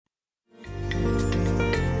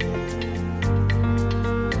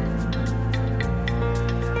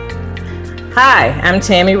Hi, I'm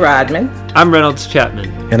Tammy Rodman. I'm Reynolds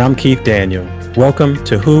Chapman. And I'm Keith Daniel. Welcome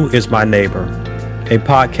to Who is My Neighbor, a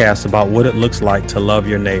podcast about what it looks like to love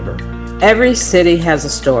your neighbor. Every city has a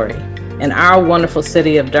story, and our wonderful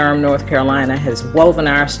city of Durham, North Carolina has woven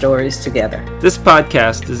our stories together. This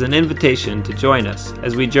podcast is an invitation to join us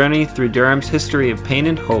as we journey through Durham's history of pain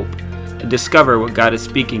and hope and discover what God is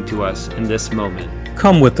speaking to us in this moment.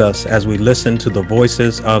 Come with us as we listen to the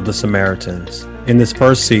voices of the Samaritans. In this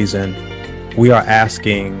first season, we are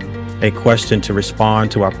asking a question to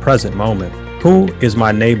respond to our present moment. Who is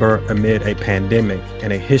my neighbor amid a pandemic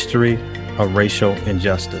and a history of racial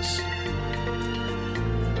injustice?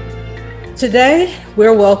 Today,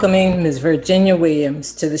 we're welcoming Ms. Virginia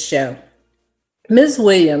Williams to the show. Ms.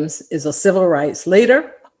 Williams is a civil rights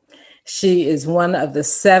leader. She is one of the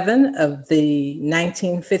 7 of the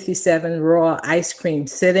 1957 Royal Ice Cream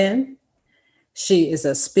Sit-In. She is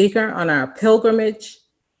a speaker on our pilgrimage,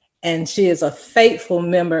 and she is a faithful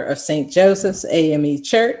member of St. Joseph's AME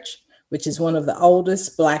Church, which is one of the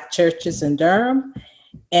oldest Black churches in Durham,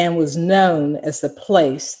 and was known as the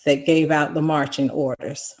place that gave out the marching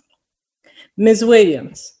orders. Ms.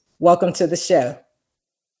 Williams, welcome to the show.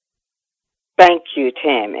 Thank you,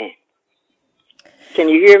 Tammy. Can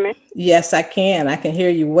you hear me? Yes, I can. I can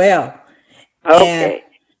hear you well. Okay.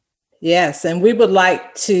 And we would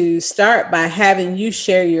like to start by having you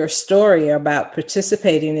share your story about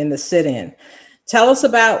participating in the sit-in. Tell us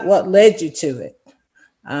about what led you to it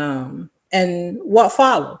and what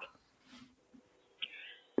followed.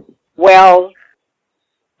 Well,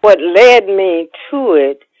 what led me to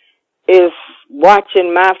it is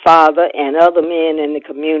watching my father and other men in the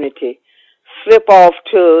community slip off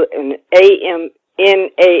to an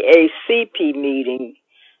NAACP meeting.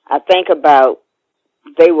 I think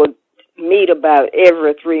they would meet about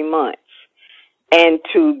every 3 months. And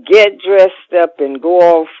to get dressed up and go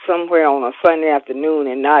off somewhere on a Sunday afternoon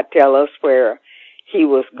and not tell us where he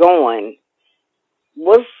was going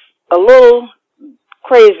was a little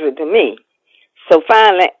crazy to me. So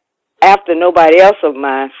finally, after nobody else of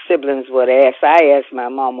my siblings would ask, I asked my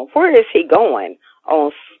mama, where is he going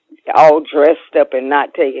on all dressed up and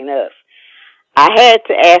not taking us? I had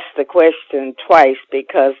to ask the question twice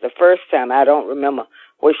because the first time I don't remember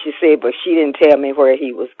what she said, but she didn't tell me where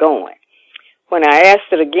he was going. When I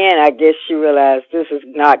asked it again, I guess she realized this is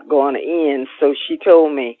not going to end, so she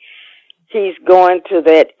told me he's going to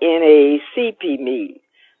that NAACP meeting.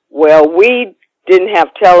 Well, we didn't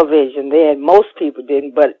have television then. Most people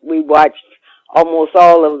didn't, but we watched almost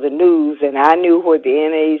all of the news, and I knew what the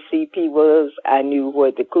NAACP was. I knew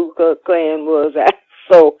what the Ku Klux Klan was.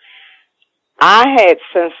 So I had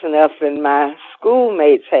sense enough, and my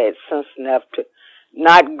schoolmates had sense enough to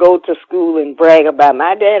not go to school and brag about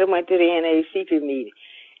my daddy went to the NAACP meeting.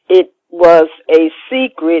 It was a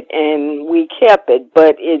secret, and we kept it,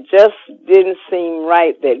 but it just didn't seem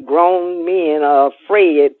right that grown men are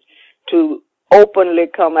afraid to openly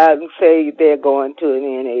come out and say they're going to an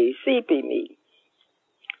NAACP meeting.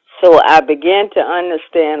 So I began to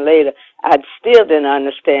understand later. I still didn't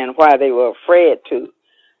understand why they were afraid to.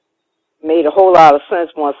 Made a whole lot of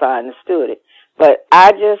sense once I understood it. But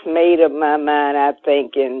I just made up my mind, I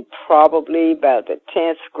think, in probably about the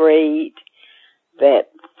 10th grade, that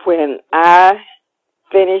when I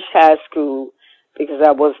finished high school, because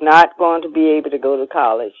I was not going to be able to go to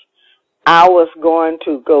college, I was going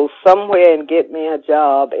to go somewhere and get me a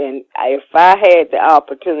job. And if I had the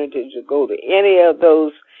opportunity to go to any of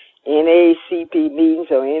those NAACP meetings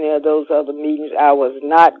or any of those other meetings, I was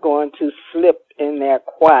not going to slip in there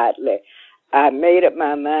quietly. I made up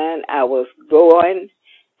my mind I was going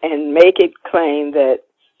and make it claim that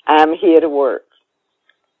I'm here to work.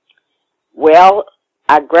 Well,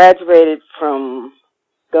 I graduated from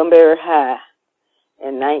Gunberry High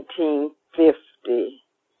in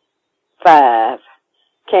 1955,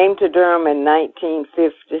 came to Durham in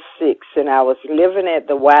 1956, and I was living at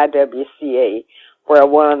the YWCA where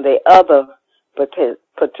one of the other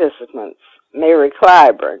participants, Mary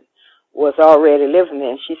Clyburn, was already living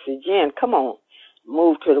there. And she said, Jen, come on,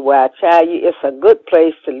 move to the Y. Child, it's a good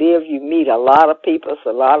place to live. You meet a lot of people. It's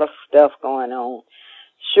a lot of stuff going on.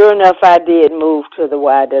 Sure enough, I did move to the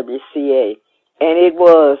YWCA. And it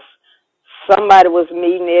was, somebody was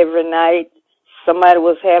meeting every night. Somebody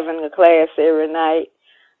was having a class every night.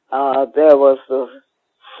 There was a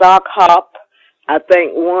sock hop, I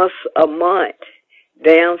think once a month,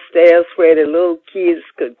 downstairs where the little kids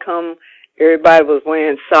could come. Everybody was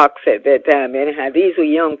wearing socks at that time. Anyhow, these were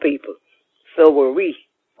young people. So were we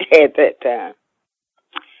at that time.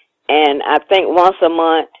 And I think once a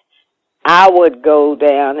month, I would go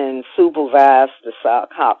down and supervise the sock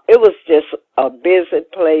hop. It was just a busy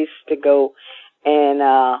place to go, and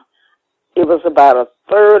it was about a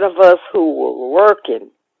third of us who were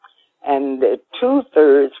working, and the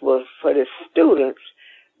 2/3 was for the students.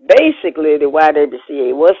 Basically, the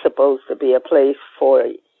YWCA was supposed to be a place for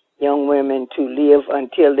young women to live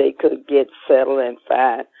until they could get settled and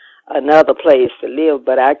find another place to live,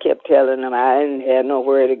 but I kept telling them I didn't have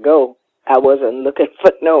nowhere to go. I wasn't looking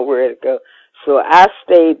for nowhere to go. So I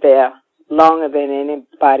stayed there longer than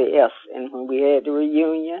anybody else. And when we had the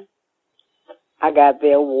reunion, I got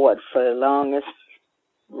the award for the longest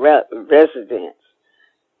residence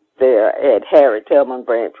there at Harry Tubman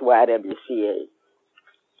Branch YWCA.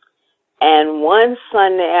 And one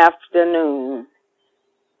Sunday afternoon,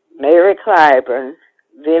 Mary Clyburn,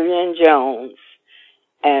 Vivian Jones,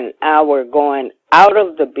 and I were going out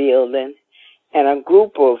of the building, and a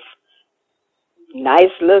group of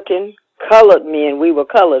nice-looking colored men, we were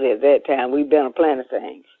colored at that time, we'd been a plenty of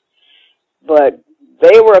things, but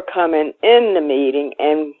they were coming in the meeting,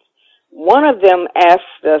 and one of them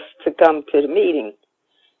asked us to come to the meeting.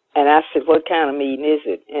 And I said, what kind of meeting is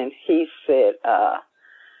it? And he said,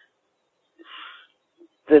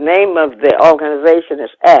 the name of the organization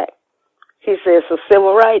is ACT. He said, it's a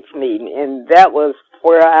civil rights meeting, and that was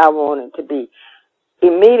where I wanted to be.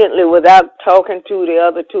 Immediately, without talking to the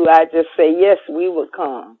other two, I just say, yes, we will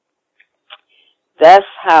come. That's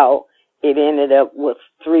how it ended up with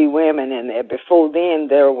 3 women in there. Before then,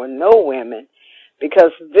 there were no women,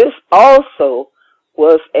 because this also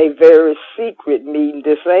was a very secret meeting,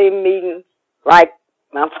 the same meeting like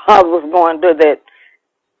my father was going to, that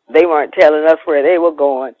they weren't telling us where they were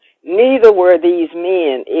going. Neither were these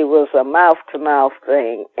men. It was a mouth-to-mouth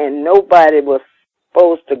thing, and nobody was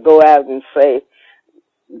supposed to go out and say,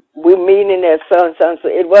 we're meeting at so-and-so. So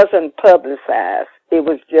it wasn't publicized. It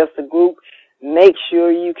was just a group. Make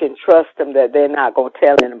sure you can trust them that they're not going to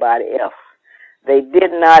tell anybody else. They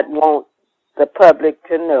did not want the public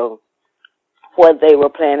to know what they were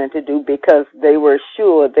planning to do, because they were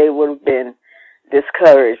sure they would have been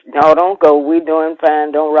discouraged. No, don't go. We're doing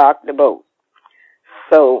fine. Don't rock the boat.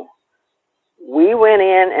 So we went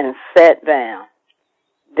in and sat down.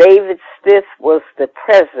 David Stith was the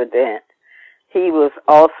president. He was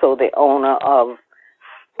also the owner of,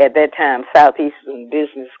 at that time, Southeastern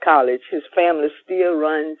Business College. His family still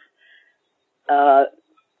runs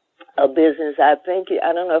a business. I think,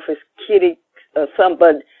 I don't know if it's Kitty or something,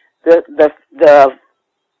 but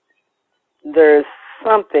there's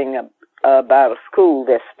something about a school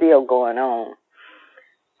that's still going on.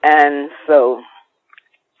 And so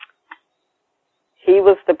he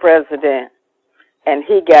was the president, and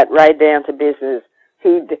he got right down to business.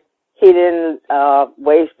 He didn't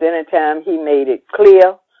waste any time. He made it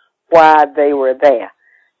clear why they were there.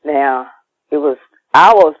 Now, it was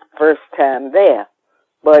our first time there,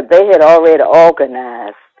 but they had already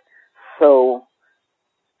organized. So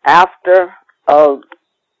after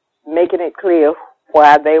making it clear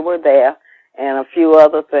why they were there and a few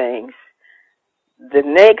other things, the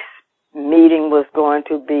next meeting was going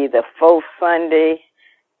to be the 4th Sunday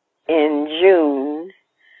in June,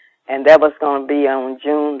 and that was going to be on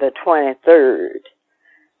June the 23rd.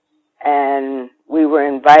 And we were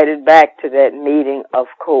invited back to that meeting, of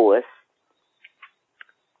course.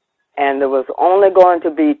 And there was only going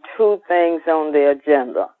to be 2 things on the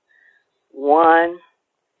agenda. One,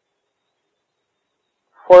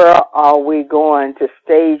 where are we going to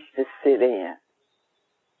stage to sit in?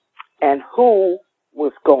 And who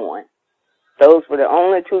was going? Those were the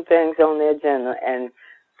only 2 things on the agenda. And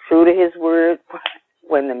true to his word,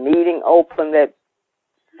 when the meeting opened that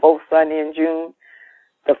 4th Sunday in June,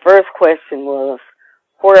 the first question was,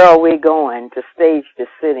 where are we going to stage to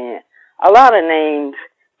sit in? A lot of names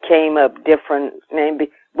came up, different names.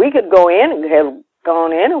 We could go in and have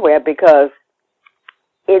gone anywhere, because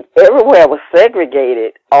everywhere was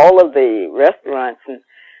segregated. All of the restaurants and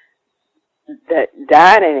the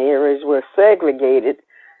dining areas were segregated.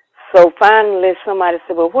 So finally somebody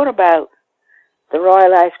said, well, what about the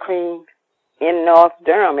Royal Ice Cream in North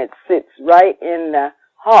Durham? It sits right in the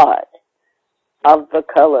heart of the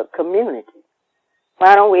colored community.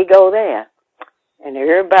 Why don't we go there? And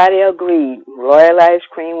everybody agreed, Royal Ice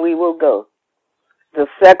Cream, we will go. The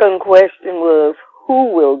second question was,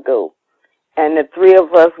 who will go? And the 3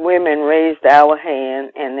 of us women raised our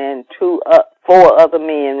hand, and then 4 other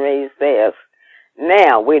men raised theirs.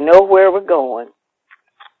 Now, we know where we're going.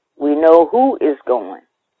 We know who is going.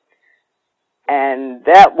 And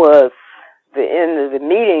that was the end of the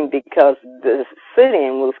meeting, because the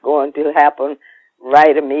sit-in was going to happen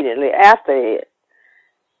right immediately after it.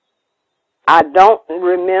 I don't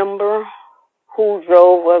remember who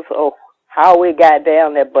drove us or how we got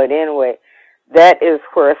down there, but anyway, that is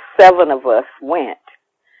where 7 of us went.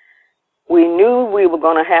 We knew we were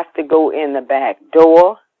going to have to go in the back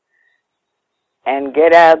door and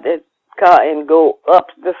get out of the car and go up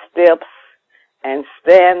the steps and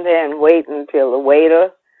stand there and wait until the waiter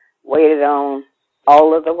waited on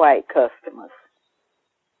all of the white customers.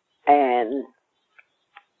 And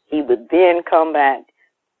he would then come back,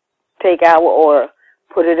 take our order,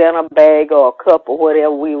 put it in a bag or a cup or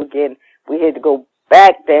whatever we were getting. We had to go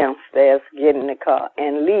back downstairs, get in the car,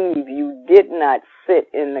 and leave. You did not sit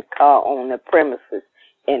in the car on the premises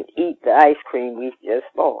and eat the ice cream we just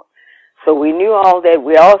bought. So we knew all that.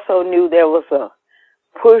 We also knew there was a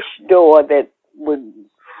push door that would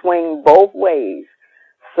swing both ways.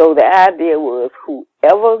 So the idea was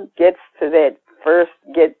whoever gets to that first,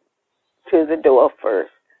 get to the door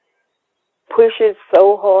first, push it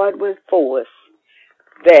so hard with force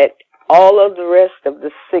that all of the rest of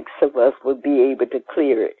the 6 of us would be able to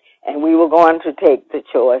clear it. And we were going to take the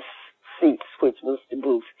choice seats, which was the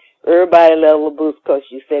booth. Everybody loved the booth because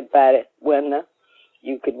you sat by the window.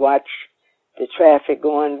 You could watch the traffic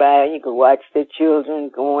going by. You could watch the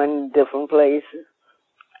children going different places.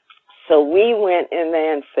 So we went in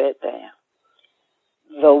there and sat down.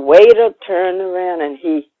 The waiter turned around and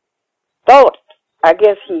he thought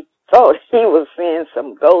he was seeing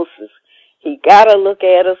some ghosts. He got a look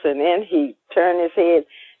at us and then he turned his head.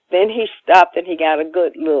 Then he stopped and he got a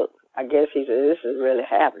good look. I guess he said, this is really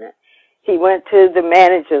happening. He went to the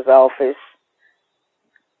manager's office,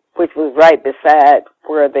 which was right beside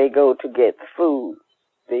where they go to get the food,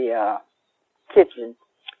 the kitchen.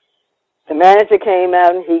 The manager came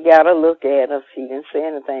out and he got a look at us. He didn't say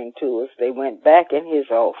anything to us. They went back in his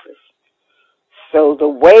office. So the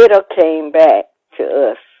waiter came back to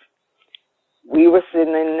us. We were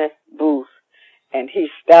sitting in the booth and he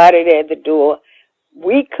started at the door.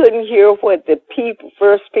 We couldn't hear what the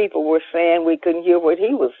first people were saying. We couldn't hear what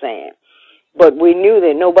he was saying. But we knew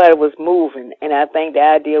that nobody was moving. And I think the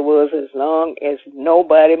idea was as long as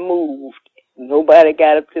nobody moved, nobody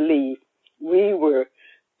got up to leave, we were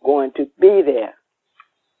going to be there.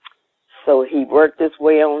 So he worked his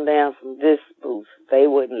way on down from this booth. They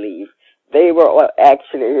wouldn't leave. They were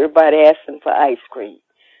actually, everybody asking for ice cream.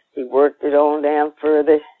 He worked it on down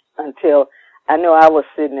further until I know I was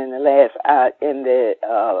sitting in the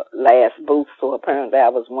last booth, so apparently I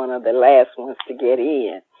was one of the last ones to get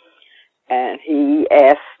in. And he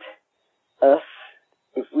asked us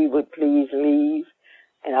if we would please leave,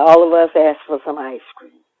 and all of us asked for some ice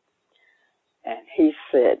cream. And he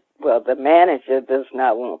said, well, the manager does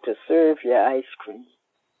not want to serve your ice cream.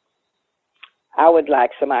 I would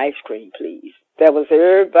like some ice cream, please. That was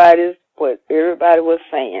what everybody was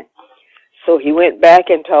saying. So he went back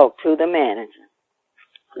and talked to the manager.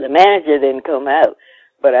 The manager didn't come out,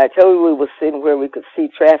 but I told you we were sitting where we could see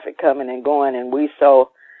traffic coming and going, and we saw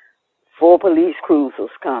 4 police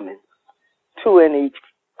cruisers coming, 2 in each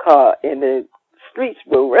car, and the streets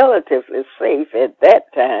were relatively safe at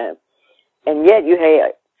that time, and yet you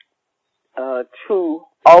had 2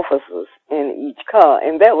 officers in each car,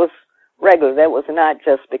 and that was regular. That was not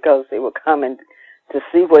just because they were coming to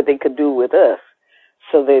see what they could do with us.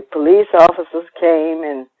 So the police officers came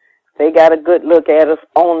and they got a good look at us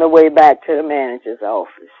on the way back to the manager's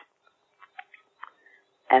office.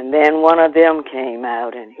 And then one of them came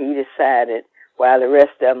out and he decided, while the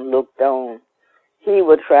rest of them looked on, he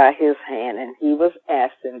would try his hand, and he was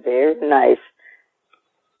asking very nice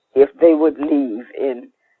if they would leave.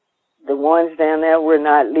 And the ones down there were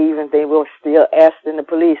not leaving. They were still asking the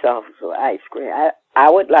police officer for ice cream. I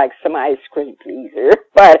would like some ice cream, please.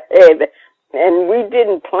 Everybody had, and we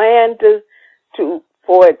didn't plan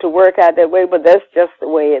for it to work out that way, but that's just the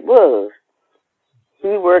way it was.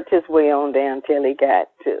 He worked his way on down till he got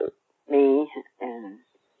to me, and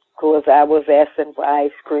of course I was asking for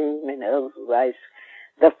ice cream, and others was ice.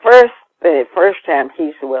 The first time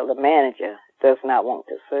he said, well, the manager does not want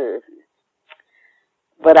to serve you,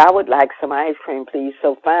 but I would like some ice cream, please.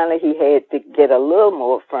 So finally he had to get a little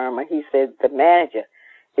more firmer. He said, the manager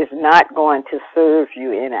is not going to serve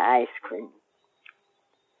you any ice cream.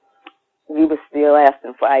 We were still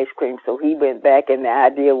asking for ice cream, so he went back, and the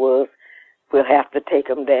idea was we'll have to take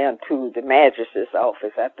him down to the magistrate's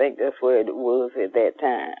office. I think that's where it was at that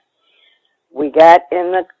time. We got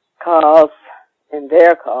in the cars, in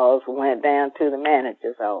their cars, went down to the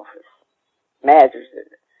magistrate's office.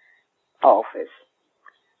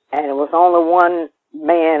 And it was only one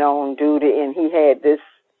man on duty, and he had this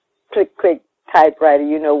click-click typewriter,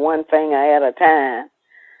 one thing at a time.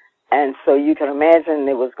 And so you can imagine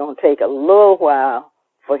it was going to take a little while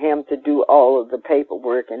for him to do all of the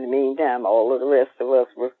paperwork. In the meantime, all of the rest of us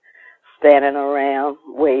were standing around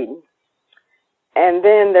waiting. And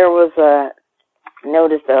then there was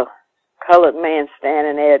noticed a colored man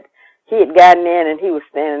standing there. He had gotten in and he was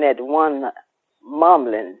standing at the one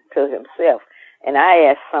mumbling to himself. And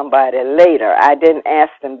I asked somebody later. I didn't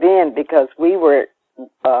ask them then because we were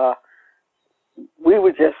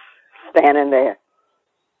just standing there.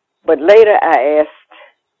 But later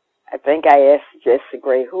I think I asked Jesse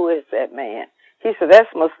Gray, who is that man? He said, that's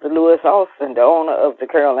Mr. Lewis Austin, the owner of the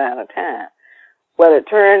Carolina Times. Well, it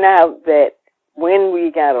turned out that when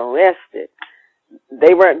we got arrested,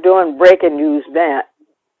 they weren't doing breaking news then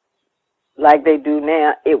like they do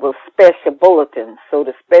now. It was special bulletins. So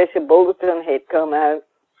the special bulletin had come out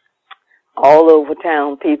all over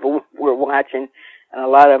town. People were watching, and a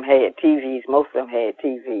lot of them had TVs. Most of them had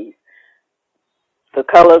TVs. The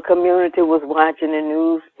colored community was watching the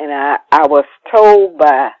news, and I was told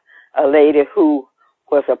by a lady who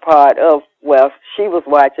was a part of, well, she was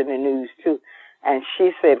watching the news too, and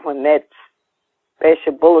she said when that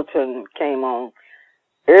special bulletin came on,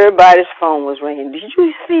 everybody's phone was ringing. Did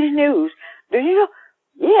you see the news? Did you know?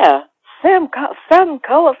 Yeah, some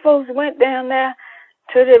colored folks went down there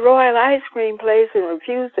to the Royal Ice Cream place and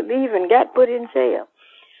refused to leave and got put in jail.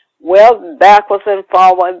 Well, backwards and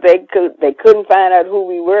forward, they couldn't find out who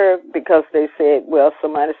we were because they said, well,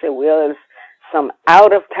 somebody said, well, it's some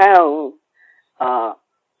out-of-town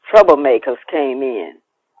troublemakers came in.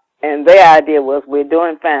 And their idea was, we're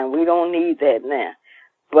doing fine. We don't need that now.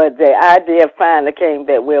 But the idea finally came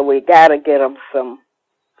that, well, we got to get them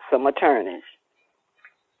some attorneys.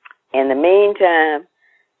 In the meantime,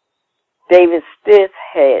 David Stith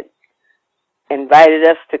had invited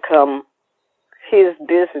us to come. His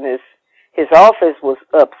business, his office was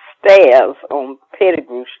upstairs on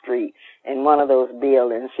Pettigrew Street in one of those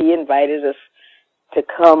buildings. He invited us to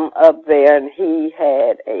come up there, and he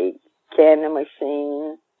had a candy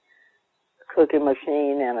machine, cooking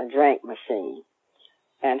machine, and a drink machine.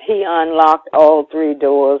 And he unlocked all three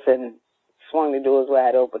doors and swung the doors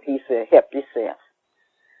wide open. He said, help yourself.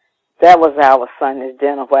 That was our Sunday's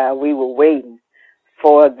dinner while we were waiting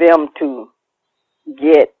for them to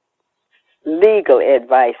get legal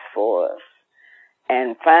advice for us.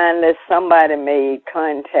 And finally somebody made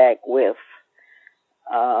contact with,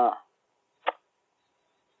 I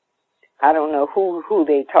don't know who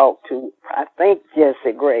they talked to. I think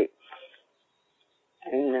Jesse Gray.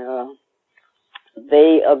 And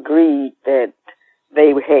they agreed that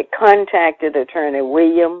they had contacted attorney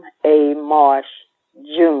William A. Marsh,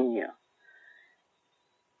 Jr.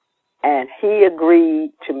 And he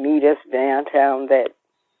agreed to meet us downtown that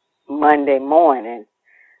Monday morning,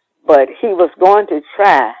 but he was going to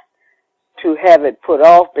try to have it put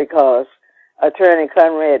off because attorney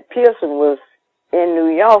Conrad Pearson was in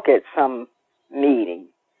New York at some meeting.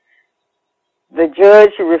 The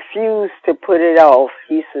judge refused to put it off.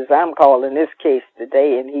 He says, I'm calling this case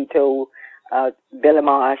today, and he told Billy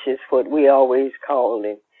Marsh, is what we always called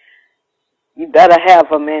him, you better have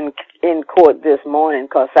him in court this morning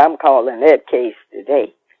because I'm calling that case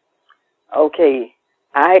today. Okay,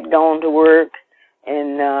 I had gone to work,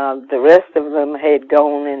 and the rest of them had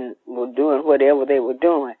gone and were doing whatever they were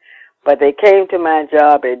doing. But they came to my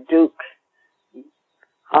job at Duke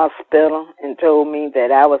Hospital and told me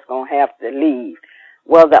that I was going to have to leave.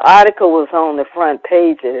 Well, the article was on the front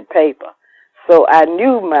page of the paper, so I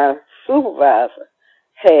knew my supervisor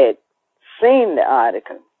had seen the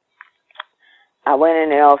article. I went in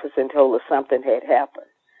the office and told her something had happened,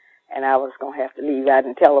 and I was going to have to leave. I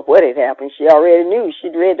didn't tell her what had happened. She already knew.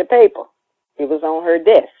 She'd read the paper. It was on her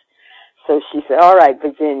desk. So she said, all right,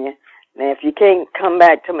 Virginia, now if you can't come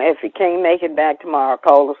back to me, if you can't make it back tomorrow,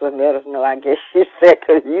 call us and let us know. I guess she said,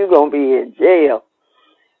 because you're going to be in jail.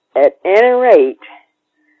 At any rate,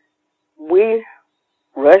 we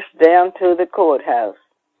rushed down to the courthouse.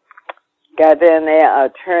 Got down there.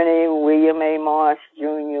 Attorney William A. Marsh,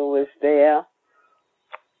 Jr. was there.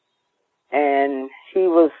 And he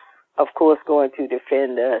was, of course, going to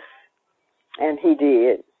defend us. And he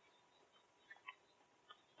did.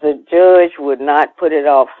 The judge would not put it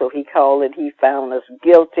off, so he called it, he found us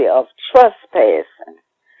guilty of trespassing.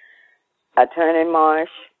 Attorney Marsh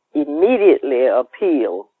immediately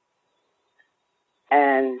appealed.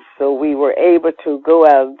 And so we were able to go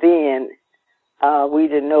out then. We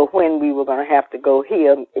didn't know when we were going to have to go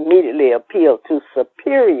here. Immediately appealed to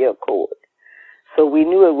Superior Court. So we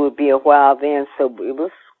knew it would be a while then, so it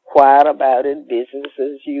was quiet about it, business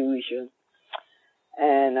as usual.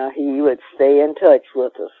 And he would stay in touch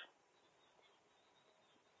with us.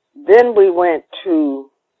 Then we went to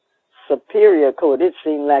Superior Court, it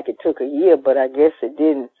seemed like it took a year, but I guess it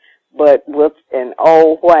didn't. But with an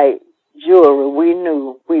all-white jury, we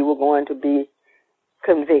knew we were going to be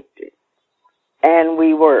convicted. And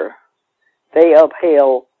we were. They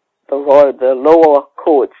upheld the lower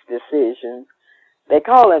court's decision. They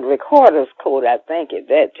call it Recorder's Court, I think, at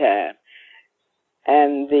that time.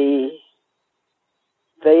 And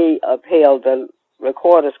they upheld the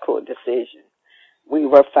Recorder's Court decision. We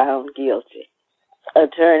were found guilty.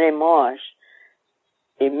 Attorney Marsh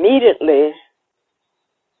immediately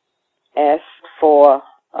asked for,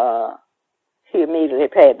 he immediately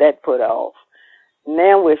had that put off.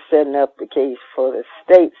 Now we're setting up the case for the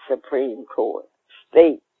state Supreme Court,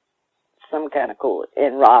 some kind of court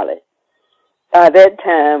in Raleigh. At that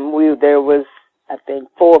time, there was, I think,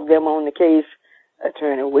 4 of them on the case.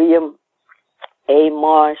 Attorney William A.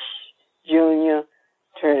 Marsh, Jr.,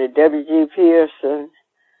 Attorney W.G. Pearson,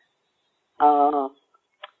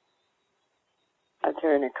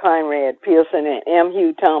 Attorney Conrad Pearson, and M.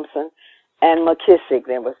 Hugh Thompson, and McKissick.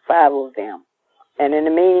 There were 5 of them. And in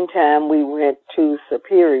the meantime, we went to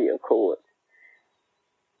Superior Court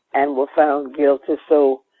and were found guilty.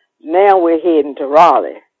 So now we're heading to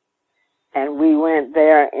Raleigh. And we went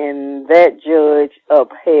there, and that judge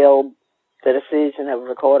upheld the decision of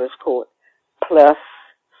Recorder's Court plus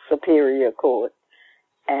Superior Court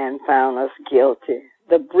and found us guilty.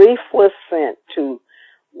 The brief was sent to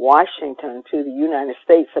Washington, to the United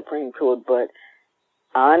States Supreme Court, but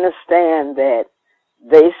I understand that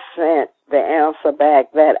they sent the answer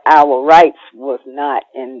back that our rights was not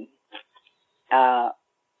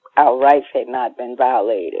our rights had not been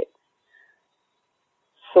violated.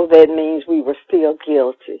 So that means we were still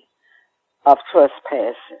guilty of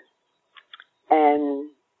trespassing. And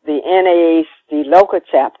the local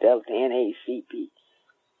chapter of the NAACP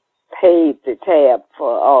paid the tab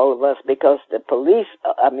for all of us because the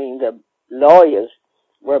lawyers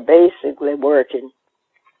were basically working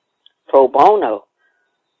pro bono.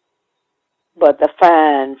 But the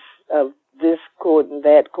fines of this court and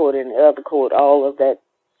that court and the other court, all of that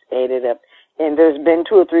added up. And there's been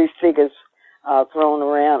 2 or 3 figures thrown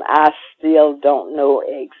around. I still don't know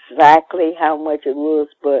exactly how much it was,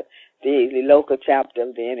 but the local chapter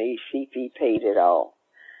of the NAACP paid it all.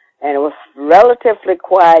 And it was relatively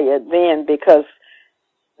quiet then because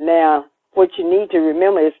now what you need to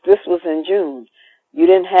remember is this was in June. You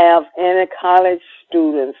didn't have any college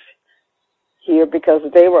students here because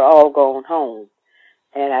they were all going home.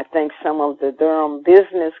 And I think some of the Durham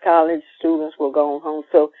Business College students were going home.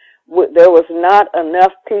 So there was not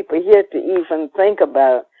enough people here to even think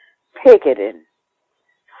about picketing.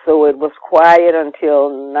 So it was quiet until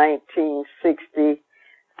 1960,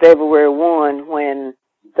 February 1, when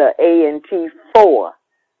the A&T 4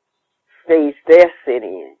 staged their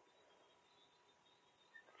sit-in.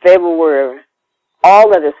 February,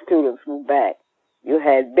 all of the students moved back. You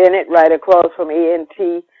had Bennett right across from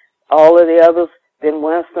A&T, all of the others, then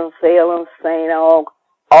Winston-Salem, St. Aug,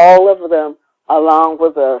 all of them, along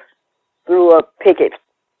with us, threw up picket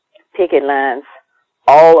lines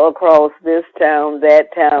all across this town,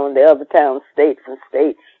 that town, the other town, state from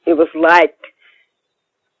state. It was like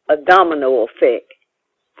a domino effect.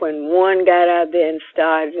 When one got out there and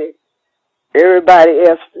started, everybody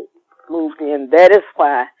else moved in. That is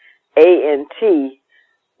why A&T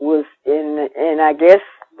was in, and I guess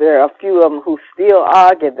there are a few of them who still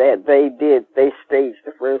argue that they staged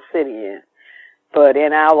the first sit-in. But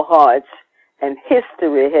in our hearts, and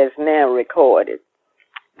history has now recorded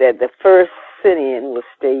that the first sit-in was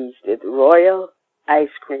staged at the Royal Ice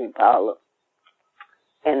Cream Parlor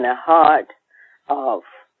in the heart of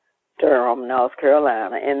Durham, North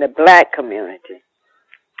Carolina, in the black community.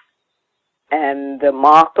 And the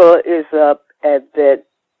marker is up at that,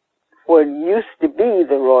 what used to be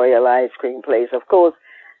the Royal Ice Cream Place. Of course,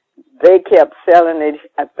 they kept selling it,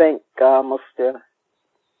 I think,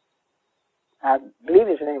 I believe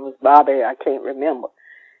his name was Bobby, I can't remember.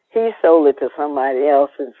 He sold it to somebody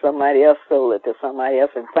else, and somebody else sold it to somebody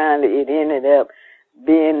else, and finally it ended up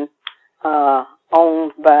being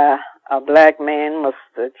owned by a black man,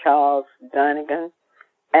 Mr. Charles Dunnigan,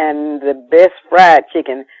 and the best fried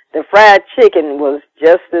chicken. The fried chicken was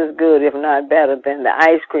just as good, if not better, than the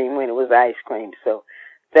ice cream when it was ice cream. So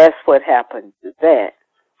that's what happened to that.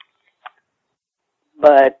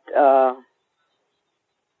 But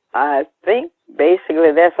I think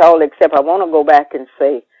basically that's all, except I want to go back and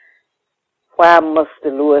say why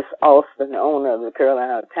Mr. Lewis Austin, the owner of the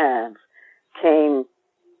Carolina Times, came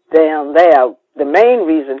down there. The main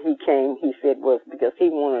reason he came, he said, was because he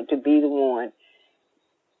wanted to be the one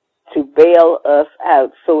to bail us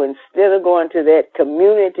out. So instead of going to that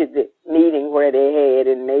community meeting where they had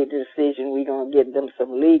and made the decision we're going to give them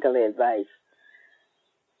some legal advice,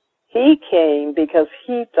 he came because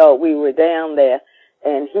he thought we were down there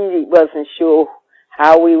and he wasn't sure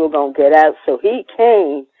how we were going to get out. So he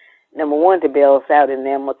came, number one, to bail us out, and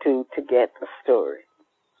number two, to get the story.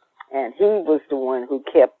 And he was the one who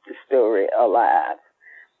kept the story alive.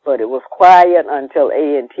 But it was quiet until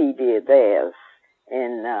A&T did theirs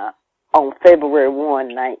on February 1,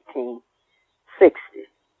 1960.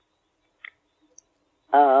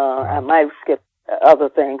 I might skip other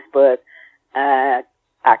things, but I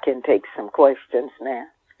can take some questions now.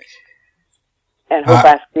 And hope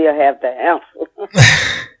I still have the answer.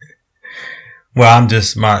 Well, I'm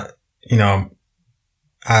just I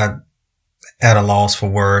at a loss for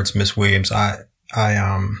words, Miss Williams. I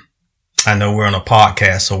know we're on a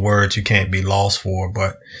podcast, so words you can't be lost for,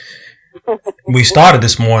 but we started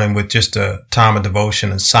this morning with just a time of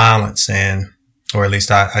devotion and silence, or at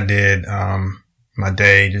least I did, my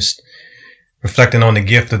day just reflecting on the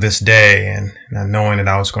gift of this day and knowing that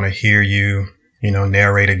I was going to hear you,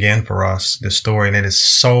 narrate again for us this story. And it is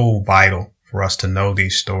so vital for us to know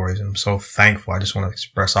these stories. And I'm so thankful. I just want to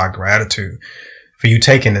express our gratitude for you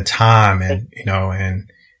taking the time and,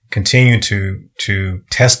 and continue to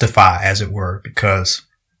testify, as it were, because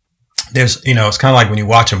there's, it's kind of like when you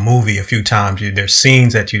watch a movie a few times, there's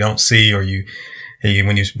scenes that you don't see, or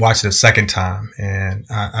when you watch it a second time, and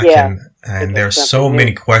there's so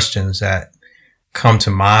many questions that come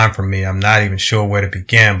to mind for me. I'm not even sure where to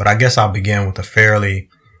begin, but I guess I'll begin with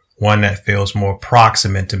one that feels more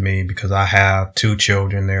proximate to me because I have two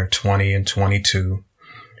children. They're 20 and 22.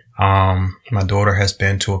 My daughter has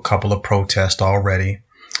been to a couple of protests already.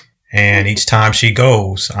 And each time she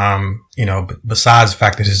goes, besides the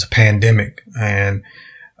fact that it's a pandemic and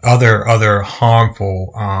other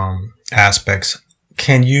harmful, aspects,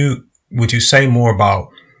 would you say more about,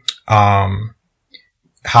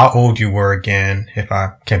 how old you were again, if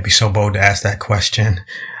I can be so bold to ask that question,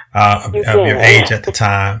 of your age at the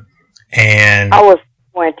time? And I was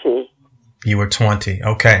 20. You were 20.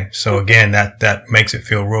 Okay. So again, that makes it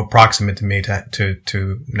feel real proximate to me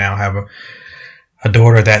to now have a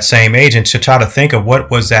daughter that same age, and to try to think of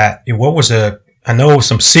what was I know there was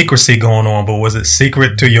some secrecy going on, but was it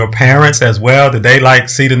secret to your parents as well? Did they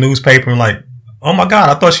see the newspaper and oh my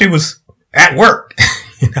God, I thought she was at work?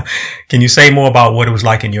 Can you say more about what it was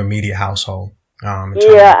like in your immediate household?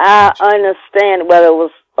 Yeah, I understand. Well, it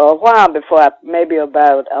was a while before, maybe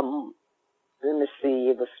about, let me see,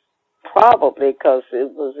 it was probably because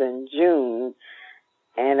it was in June,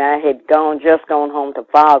 and I had just gone home to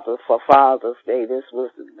Father's Day. This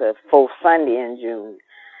was the fourth Sunday in June.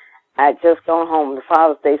 I'd just gone home to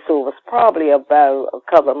Father's Day, so it was probably about a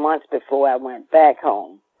couple of months before I went back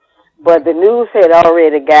home. But the news had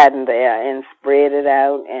already gotten there and spread it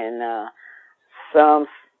out, and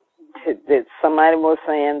somebody was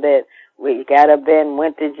saying that we got up there and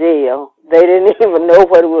went to jail. They didn't even know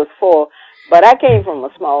what it was for. But I came from a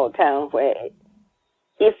small town where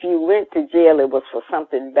if you went to jail, it was for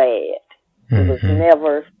something bad. It was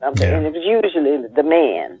never something, and it was usually the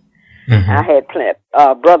man. I had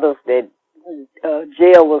brothers that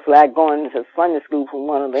jail was like going to Sunday school from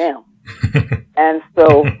one of them. And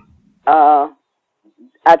so I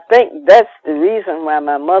think that's the reason why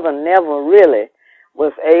my mother never really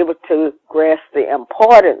was able to grasp the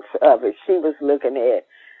importance of it. She was looking at,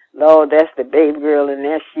 Lord, that's the baby girl, and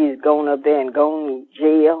now she's going up there and going to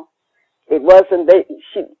jail. It wasn't,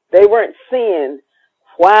 they weren't seeing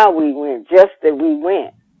why we went, just that we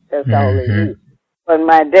went. That's all they knew. But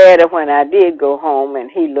my daddy, when I did go home, and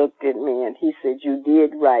he looked at me and he said, you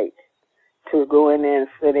did right to go in there and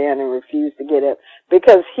sit down and refuse to get up,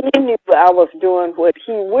 because he knew I was doing what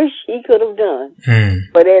he wished he could have done.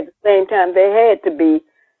 But at the same time, they had to be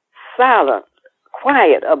silent,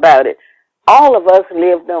 quiet about it. All of us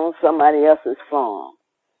lived on somebody else's farm.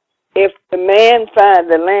 If the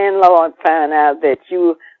landlord find out that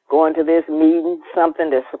you going to this meeting, something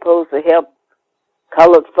that's supposed to help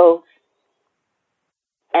colored folks,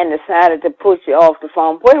 and decided to push you off the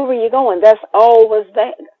farm, where were you going? That's always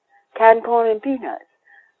that. Cotton, corn, and peanuts.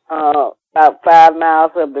 About 5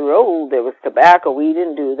 miles up the road, there was tobacco. We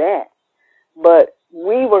didn't do that. But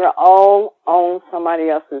we were all on somebody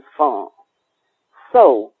else's farm.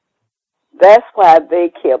 So that's why they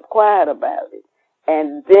kept quiet about it.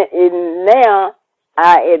 And now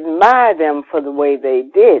I admire them for the way they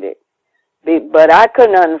did it. But I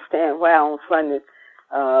couldn't understand why on Sundays,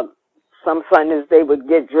 some Sundays they would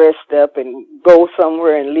get dressed up and go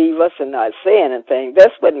somewhere and leave us and not say anything.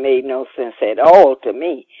 That's what made no sense at all to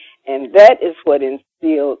me. And that is what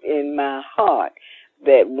instilled in my heart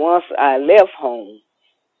that once I left home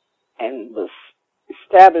and was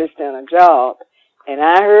established in a job, and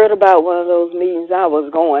I heard about one of those meetings, I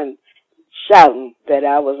was going shouting that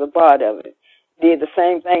I was a part of it. Did the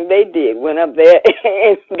same thing they did, went up there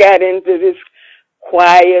and got into this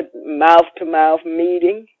quiet mouth-to-mouth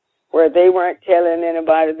meeting where they weren't telling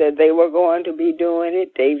anybody that they were going to be doing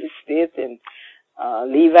it. David Stith and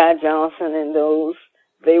Levi Johnson and those,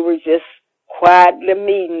 they were just quietly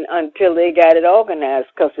meeting until they got it organized,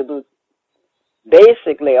 because it was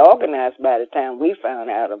basically organized by the time we found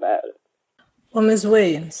out about it. Well, Ms.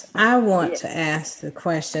 Williams, I want to ask the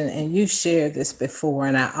question, and you shared this before,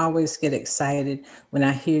 and I always get excited when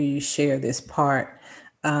I hear you share this part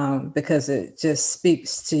because it just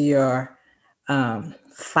speaks to your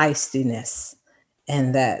feistiness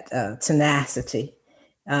and that tenacity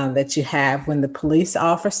that you have when the police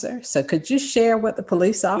officer. So could you share what the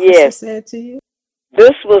police officer said to you?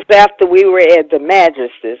 This was after we were at the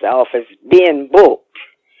magistrate's office being booked.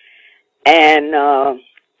 And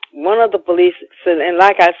one of the police, and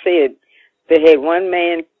like I said, they had one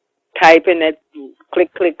man typing that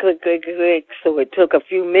click, click, click, click, click, so it took a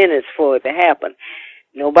few minutes for it to happen.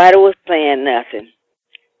 Nobody was saying nothing.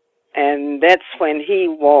 And that's when he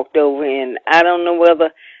walked over, and I don't know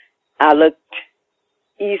whether I looked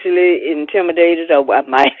easily intimidated or I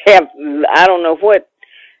might have, I don't know what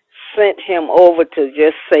sent him over to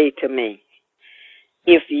just say to me,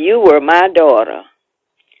 if you were my daughter,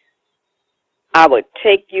 I would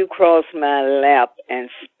take you across my lap and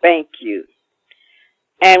spank you.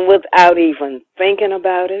 And without even thinking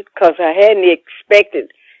about it, because I hadn't expected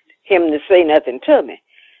him to say nothing to me.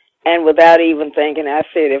 And without even thinking, I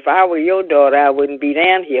said, if I were your daughter, I wouldn't be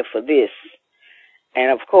down here for this.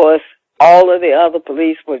 And of course, all of the other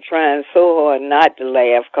police were trying so hard not to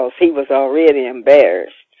laugh because he was already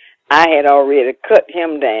embarrassed. I had already cut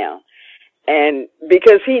him down. And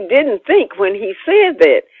because he didn't think when he said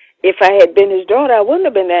that, if I had been his daughter, I wouldn't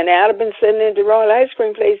have been down there. I'd have been sitting in the Royal Ice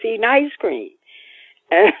Cream place eating ice cream.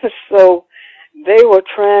 And so they were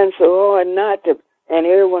trying so hard not to, and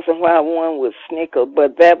every once in a while one would snicker,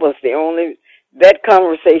 but that was the only, that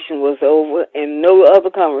conversation was over and no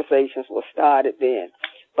other conversations were started then.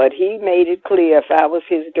 But he made it clear if I was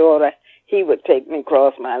his daughter, he would take me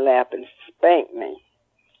across my lap and spank me.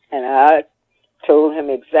 And I told him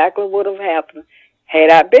exactly what would have happened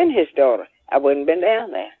had I been his daughter. I wouldn't have been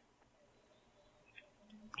down there.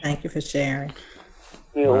 Thank you for sharing.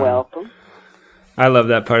 You're welcome. I love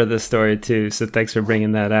that part of the story too. So thanks for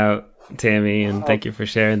bringing that out, Tammy, and thank you for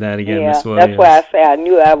sharing that again, Miss Williams. That's why I say I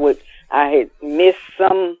knew I had missed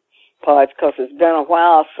some parts because it's been a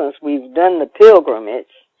while since we've done the pilgrimage.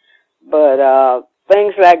 But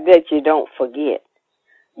things like that you don't forget.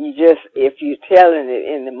 You just, if you're telling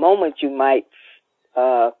it in the moment, you might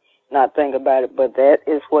not think about it, but that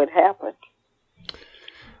is what happened.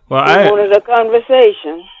 Well, I wanted a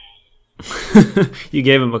conversation. You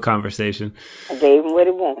gave him a conversation. I gave him what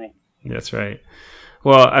he wanted. That's right.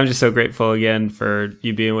 Well, I'm just so grateful again for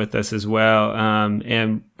you being with us as well.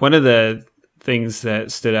 And one of the things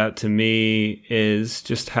that stood out to me is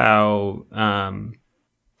just how,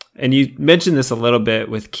 and you mentioned this a little bit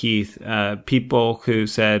with Keith, people who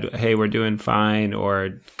said, hey, we're doing fine,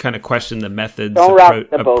 or kind of questioned the methods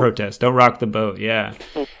of protest. Don't rock the boat, yeah.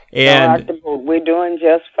 And don't rock the boat. We're doing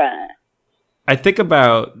just fine. I think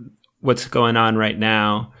about what's going on right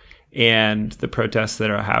now and the protests that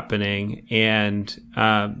are happening, and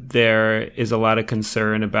there is a lot of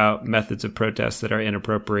concern about methods of protest that are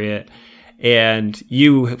inappropriate. And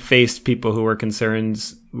you faced people who were concerned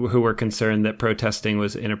that protesting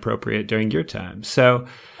was inappropriate during your time. So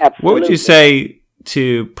Absolutely. What would you say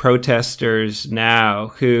to protesters now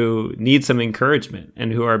who need some encouragement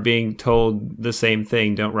and who are being told the same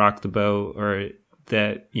thing, don't rock the boat, or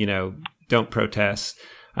that, don't protest?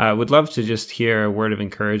 Would love to just hear a word of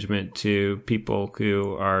encouragement to people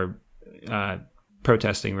who are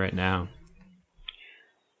protesting right now.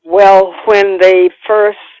 Well, when they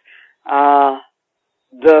first,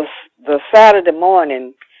 the Saturday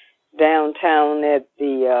morning downtown at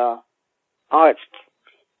the Arts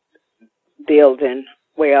building,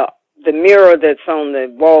 where the mirror that's on the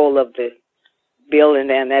wall of the building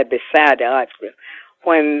down there beside the Arts building,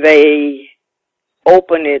 when they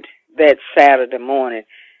opened it that Saturday morning,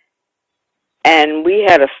 and we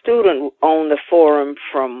had a student on the forum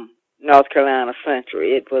from North Carolina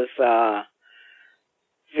Century. It was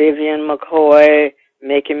Vivian McCoy,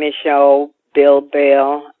 Mickey Michaud, Bill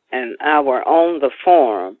Bell, and I were on the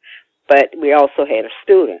forum, but we also had a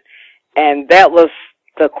student. And that was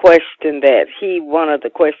the question that one of the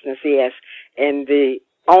questions he asked. And the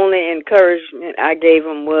only encouragement I gave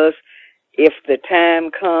them was, if the time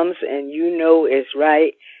comes and you know it's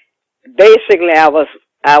right. Basically, I was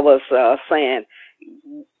saying,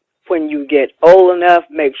 when you get old enough,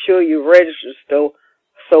 make sure you register,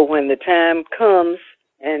 so when the time comes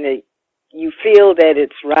and you feel that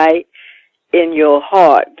it's right in your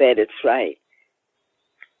heart, that it's right,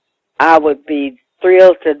 I would be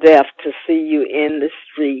thrilled to death to see you in the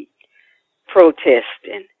street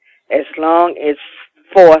protesting, as long as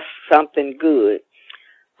for something good.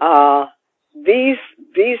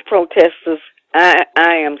 These protesters, I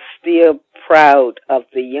am still proud of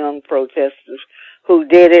the young protesters who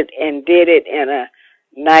did it, and did it in a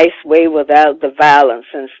nice way without the violence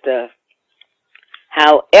and stuff.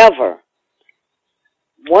 However,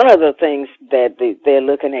 one of the things that they're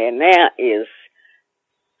looking at now is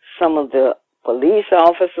some of the police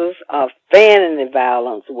officers are fanning the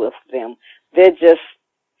violence with them. They just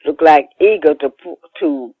look like eager to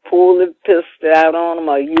pull the pistol out on them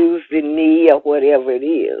or use the knee or whatever it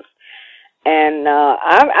is. And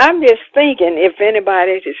I'm just thinking, if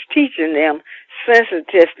anybody is teaching them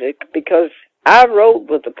sensitivity, because I rode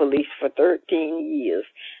with the police for 13 years.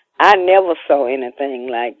 I never saw anything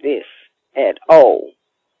like this at all,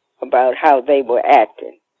 about how they were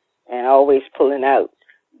acting and always pulling out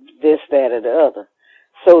this, that, or the other.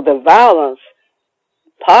 So the violence,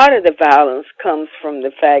 part of the violence comes from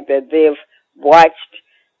the fact that they've watched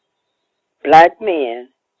black men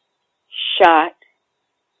shot,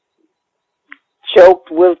 choked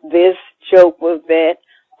with this, choked with that,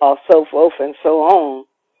 or so forth and so on.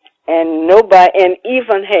 And nobody, and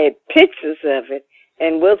even had pictures of it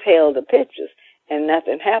and withheld the pictures, and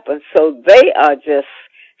nothing happened. So they are just,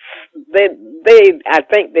 I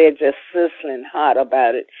think they're just sizzling hot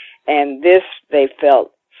about it. And this, they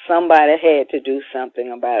felt somebody had to do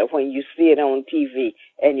something about it when you see it on TV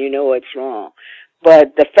and you know it's wrong.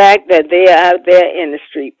 But the fact that they're out there in the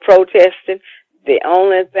street protesting, the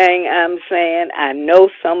only thing I'm saying, I know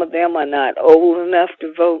some of them are not old enough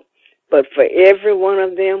to vote, but for every one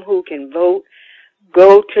of them who can vote,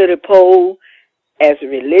 go to the poll as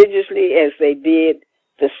religiously as they did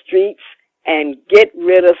the streets and get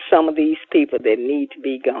rid of some of these people that need to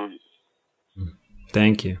be gone.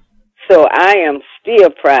 Thank you. So I am still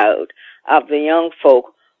proud of the young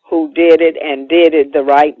folk who did it and did it the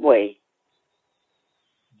right way.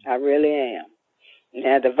 I really am.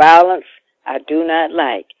 Now, the violence I do not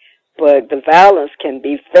like, but the violence can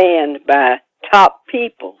be fanned by top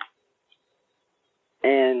people.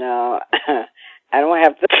 And I don't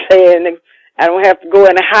have to say anything, I don't have to go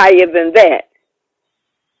any higher than that,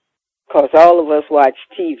 because all of us watch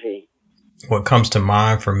TV. What comes to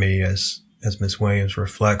mind for me as Ms. Williams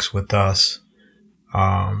reflects with us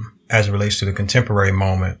as it relates to the contemporary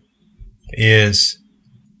moment is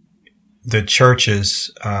the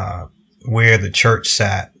churches, where the church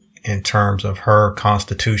sat in terms of her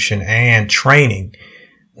constitution and training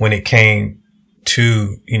when it came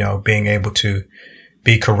to, being able to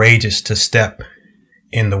be courageous to step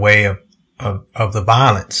in the way of the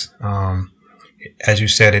violence. As you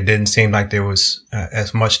said, it didn't seem like there was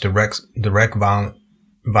as much direct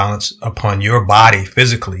violence upon your body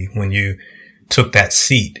physically when you took that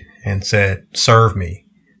seat and said, serve me.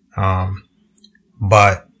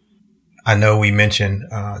 But I know we mentioned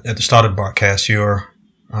at the start of the broadcast your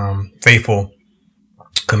faithful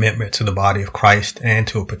commitment to the body of Christ and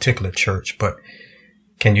to a particular church. But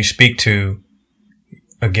can you speak to,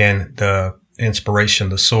 again, the inspiration,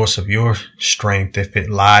 the source of your strength, if it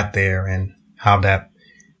lied there, and how that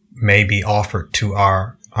may be offered to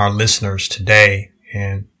our listeners today,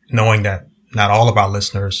 and knowing that not all of our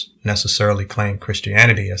listeners necessarily claim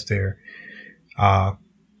Christianity as their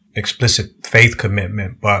explicit faith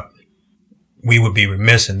commitment, but we would be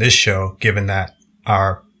remiss in this show, given that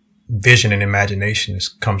our vision and imagination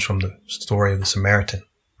comes from the story of the Samaritan.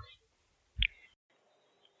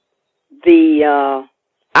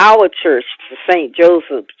 Our church, the St.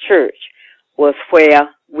 Joseph Church, was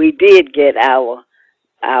where we did get our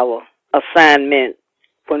assignment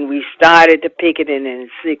when we started the picketing in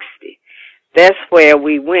 '60. That's where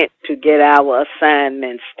we went to get our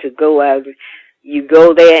assignments, to go out. You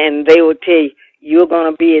go there and they will tell you, you're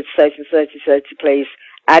going to be at such and such and such a place.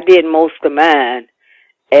 I did most of mine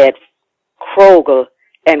at Kroger,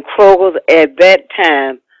 and Kroger at that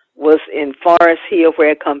time was in Forest Hill,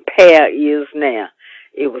 where Compare is now.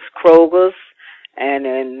 It was Kroger's, and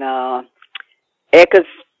then Eckerd's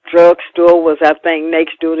drugstore was, I think,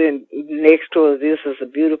 next door to this is a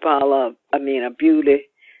beauty parlor, a beauty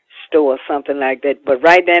store, something like that. But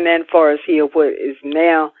right down in Forest Hill, where is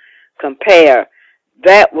now Compare,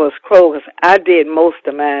 that was Kroger's. I did most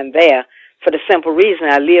of mine there. for the simple reason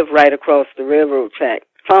I live right across the railroad track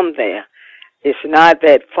from there. It's not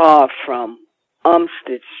that far from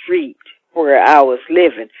Umstead Street where I was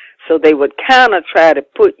living. So they would kind of try to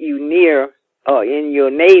put you near or in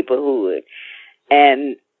your neighborhood.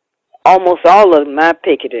 And almost all of my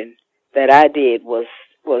picketing that I did was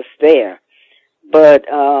there. But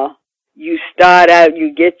you start out,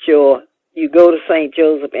 you go to St.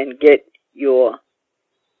 Joseph and get your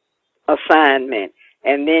assignment,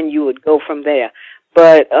 and then you would go from there.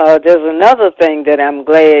 But there's another thing that I'm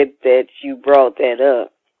glad that you brought that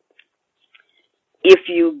up. If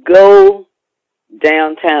you go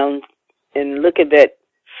downtown and look at that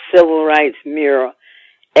civil rights mural,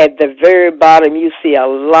 at the very bottom you see a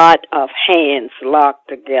lot of hands locked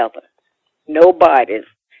together. No bodies,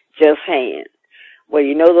 just hands. Well,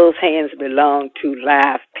 you know those hands belong to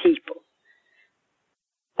live people.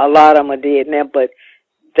 A lot of them are dead now, but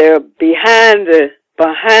they're behind the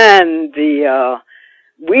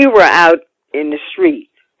we were out in the street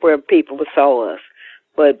where people saw us.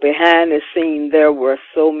 But behind the scene, there were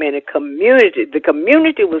so many the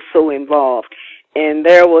community was so involved. And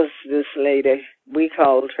there was this lady, we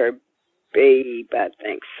called her Babe, I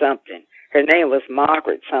think, something. Her name was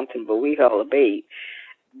Margaret something, but we called her Babe.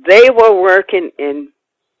 They were working in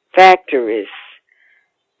factories.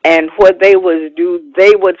 And what they would do,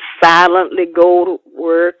 they would silently go to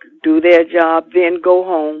work, do their job, then go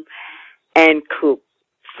home and cook.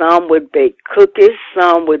 Some would bake cookies,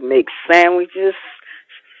 some would make sandwiches,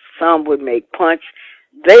 some would make punch.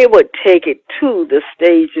 They would take it to the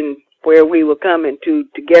station where we were coming to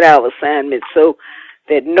get our assignments so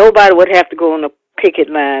that nobody would have to go on the picket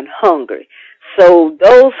line hungry. So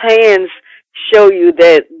those hands show you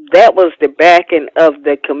that that was the backing of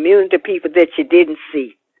the community people that you didn't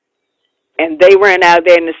see. And they weren't out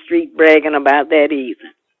there in the street bragging about that either.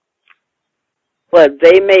 But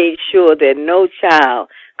they made sure that no child,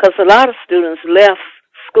 because a lot of students left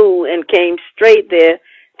school and came straight there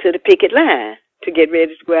to the picket line to get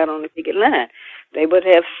ready to go out on the picket line. They would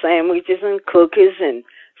have sandwiches and cookies and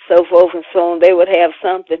so forth and so on. They would have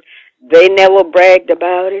something. They never bragged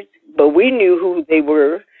about it, but we knew who they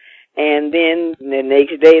were. And then the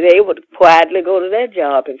next day they would quietly go to their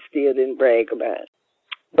job and still didn't brag about it.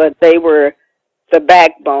 But they were the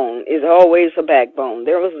backbone. Is always a backbone.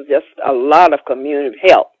 There was just a lot of community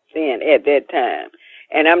help then at that time.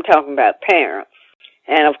 And I'm talking about parents.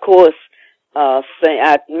 And, of course,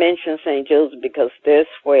 I mentioned St. Joseph because that's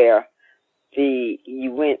where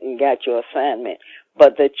you went and got your assignment.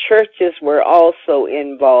 But the churches were also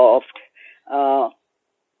involved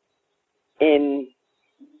in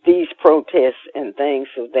these protests and things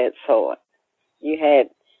of that sort. You had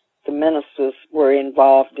the ministers were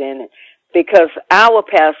involved in it because our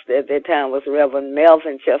pastor at that time was Reverend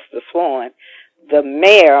Melvin Chester Swan. The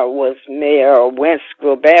mayor was Mayor Wentz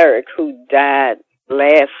Grobarick, who died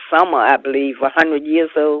last summer, I believe, 100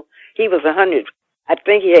 years old. He was 100. I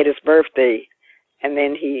think he had his birthday, and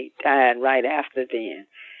then he died right after then.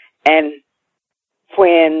 And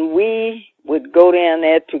when we would go down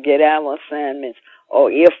there to get our assignments,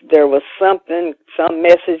 or if there was some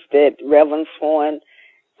message that Reverend Swan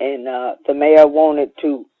and the mayor wanted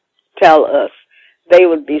to tell us, they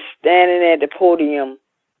would be standing at the podium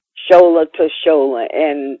shoulder to shoulder,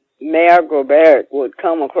 and Mayor Grobarick would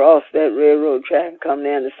come across that railroad track and come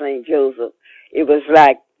down to St. Joseph. It was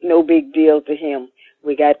like no big deal to him.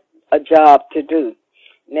 We got a job to do.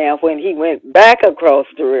 Now, when he went back across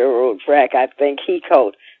the railroad track, I think he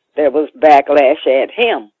caught there was backlash at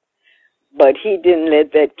him. But he didn't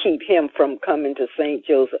let that keep him from coming to St.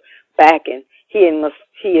 Joseph back. And he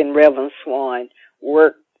and Reverend Swan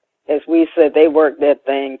worked, as we said, they worked that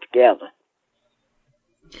thing together.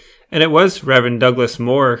 And it was Reverend Douglas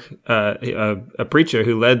Moore, a preacher,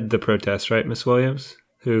 who led the protest, right, Miss Williams?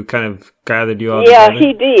 Who kind of gathered you all together? Yeah,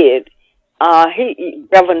 he did.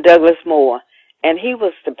 Reverend Douglas Moore. And he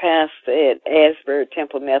was the pastor at Asbury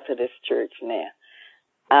Temple Methodist Church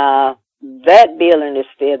now. That building is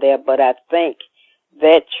still there, but I think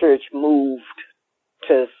that church moved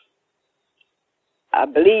to, I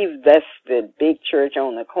believe that's the big church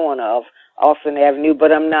on the corner of Austin Avenue,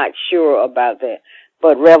 but I'm not sure about that.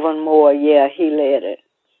 But Reverend Moore, yeah, he led it.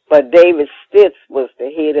 But David Stitz was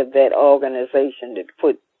the head of that organization that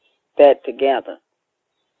put that together.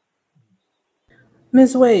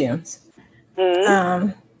 Ms. Williams,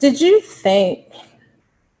 did you think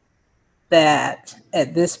that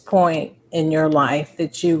at this point in your life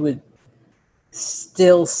that you would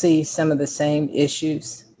still see some of the same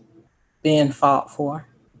issues being fought for?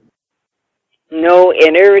 No,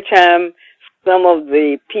 and every time some of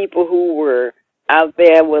the people who were out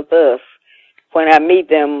there with us, when I meet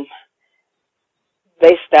them,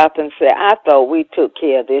 they stop and say, I thought we took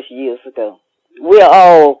care of this years ago. We're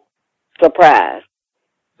all surprised.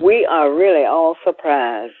 We are really all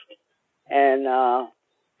surprised. And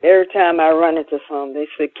every time I run into some, they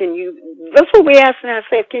say, that's what we asked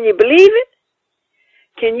ourselves, can you believe it?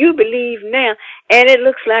 Can you believe now? And it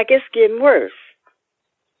looks like it's getting worse.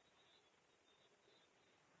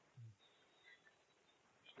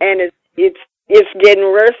 And it's getting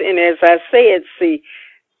worse. And as I said, see,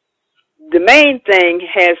 the main thing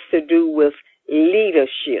has to do with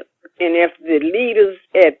leadership. And if the leaders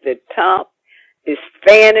at the top is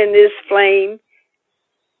fanning this flame,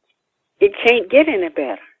 it can't get any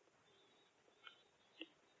better.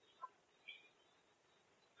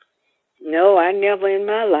 No, I never in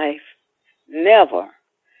my life, never.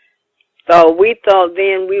 We thought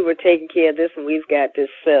then we were taking care of this and we've got this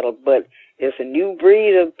settled, but it's a new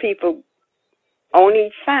breed of people on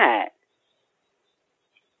each side.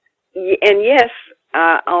 And yes,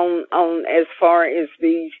 on as far as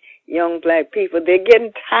these young black people, they're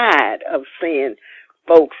getting tired of seeing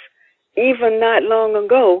folks. Even not long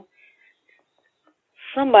ago,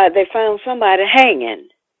 they found somebody hanging.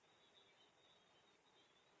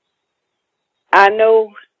 I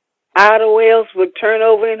know Ida Wells would turn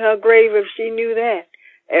over in her grave if she knew that,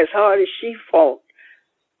 as hard as she fought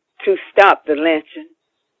to stop the lynching.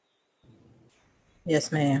 Yes,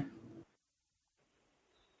 ma'am.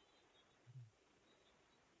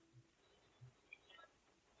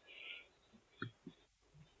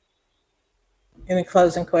 Any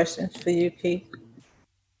closing questions for you, Keith?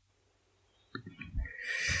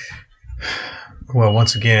 Well,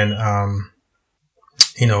 once again,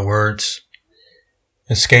 words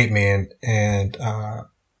escape me, and I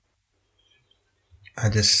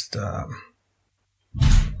just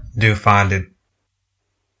do find it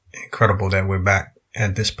incredible that we're back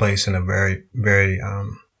at this place in a very, very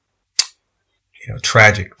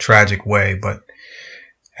tragic way. But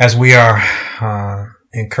as we are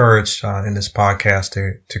encouraged in this podcast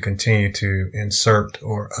to continue to insert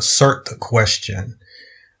or assert the question,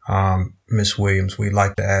 Ms. Williams, we'd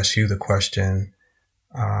like to ask you the question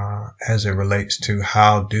as it relates to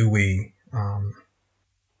how do we,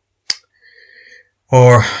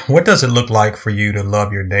 or what does it look like for you to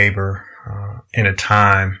love your neighbor in a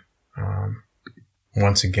time,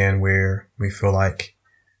 once again, where we feel like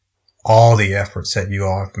all the efforts that you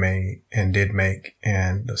all have made and did make,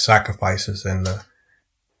 and the sacrifices and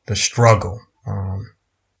the struggle,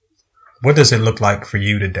 what does it look like for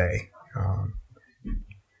you today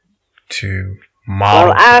to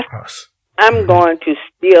model us? I'm going to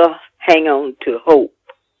still hang on to hope.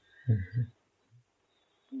 Mm-hmm.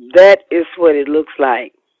 That is what it looks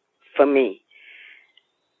like for me.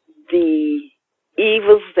 The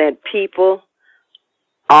evils that people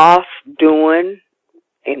are doing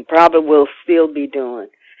and probably will still be doing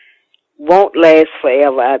won't last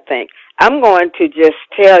forever, I think. I'm going to just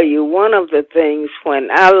tell you one of the things when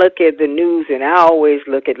I look at the news, and I always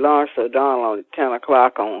look at Lawrence O'Donnell on 10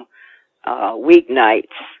 o'clock on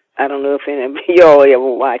weeknights. I don't know if any of y'all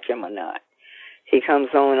ever watch him or not. He comes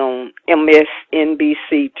on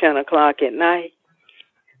MSNBC 10 o'clock at night.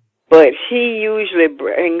 But he usually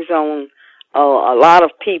brings on a lot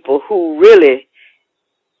of people who really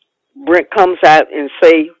comes out and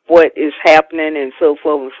say what is happening and so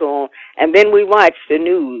forth and so on. And then we watch the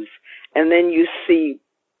news. And then you see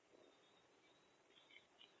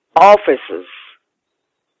officers,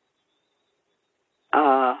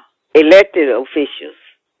 elected officials,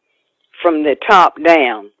 from the top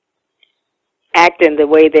down, acting the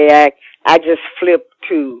way they act. I just flipped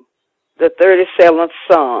to the 37th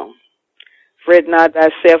Psalm. Fret not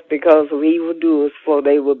thyself because of evildoers, for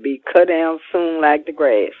they will be cut down soon like the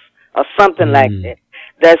grass, or something like that.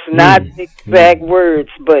 That's not the exact words,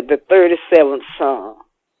 but the 37th Psalm.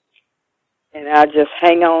 And I just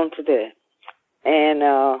hang on to that. And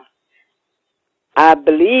I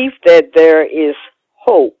believe that there is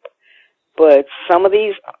hope. But some of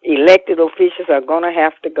these elected officials are going to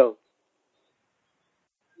have to go.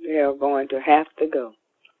 They are going to have to go.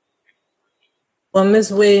 Well,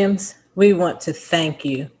 Ms. Williams, we want to thank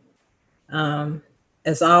you.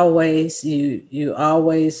 As always, you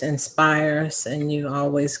always inspire us and you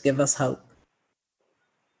always give us hope.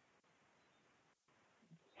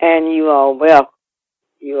 And you are welcome.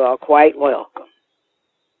 You are quite welcome.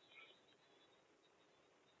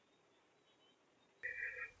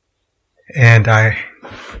 And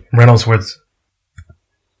Reynolds, was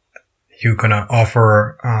you going to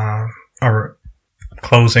offer a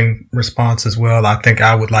closing response as well? I think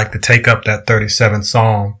I would like to take up that 37th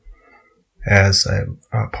Psalm as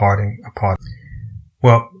a parting.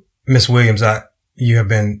 Well, Miss Williams, you have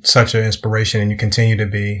been such an inspiration, and you continue to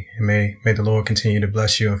be. And may the Lord continue to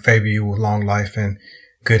bless you and favor you with long life and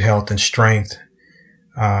good health and strength.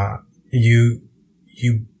 You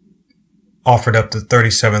offered up the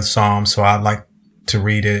 37th Psalm, so I'd like to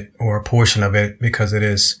read it, or a portion of it, because it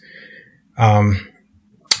is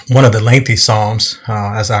one of the lengthy Psalms.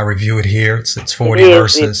 As I review it here, it's 40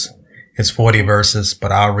 verses. It's 40 verses,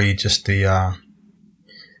 but I'll read just the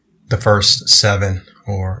first 7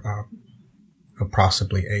 or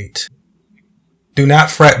possibly 8. Do not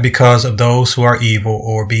fret because of those who are evil,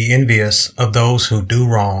 or be envious of those who do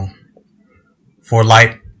wrong. For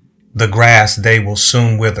like the grass, they will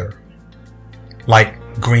soon wither. Like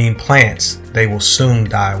green plants, they will soon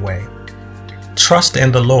die away. Trust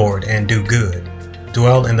in the Lord and do good.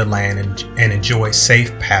 Dwell in the land and enjoy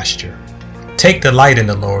safe pasture. Take delight in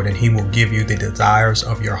the Lord, and he will give you the desires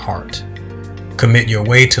of your heart. Commit your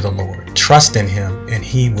way to the Lord. Trust in him, and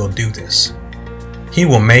he will do this. He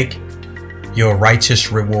will make your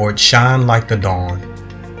righteous reward shine like the dawn,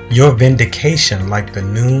 your vindication like the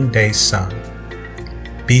noonday sun.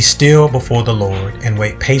 Be still before the Lord and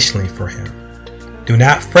wait patiently for him. Do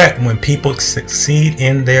not fret when people succeed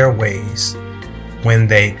in their ways, when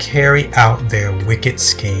they carry out their wicked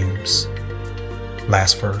schemes.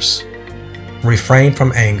 Last verse. Refrain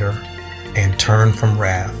from anger and turn from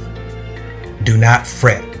wrath. Do not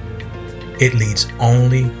fret. It leads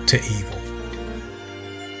only to evil.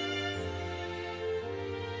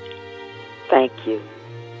 Thank you.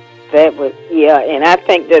 That was, and I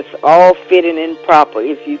think that's all fitting and proper.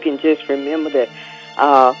 If you can just remember that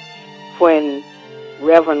when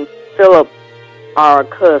Reverend Philip R.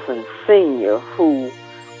 Cousin Sr., who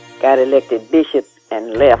got elected bishop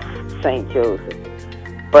and left St. Joseph,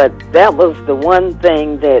 but that was the one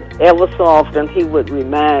thing that ever so often he would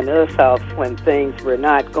remind us of when things were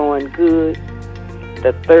not going good,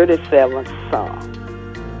 the 37th Psalm.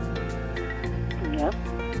 Yep.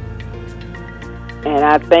 And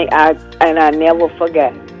I think I never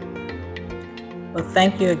forgot. Well,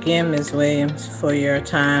 thank you again, Ms. Williams, for your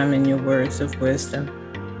time and your words of wisdom.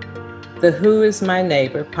 The Who is My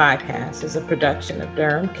Neighbor podcast is a production of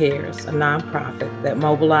Durham Cares, a nonprofit that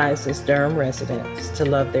mobilizes Durham residents to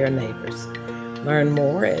love their neighbors. Learn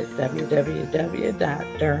more at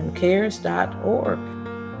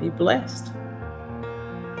www.durhamcares.org. Be blessed.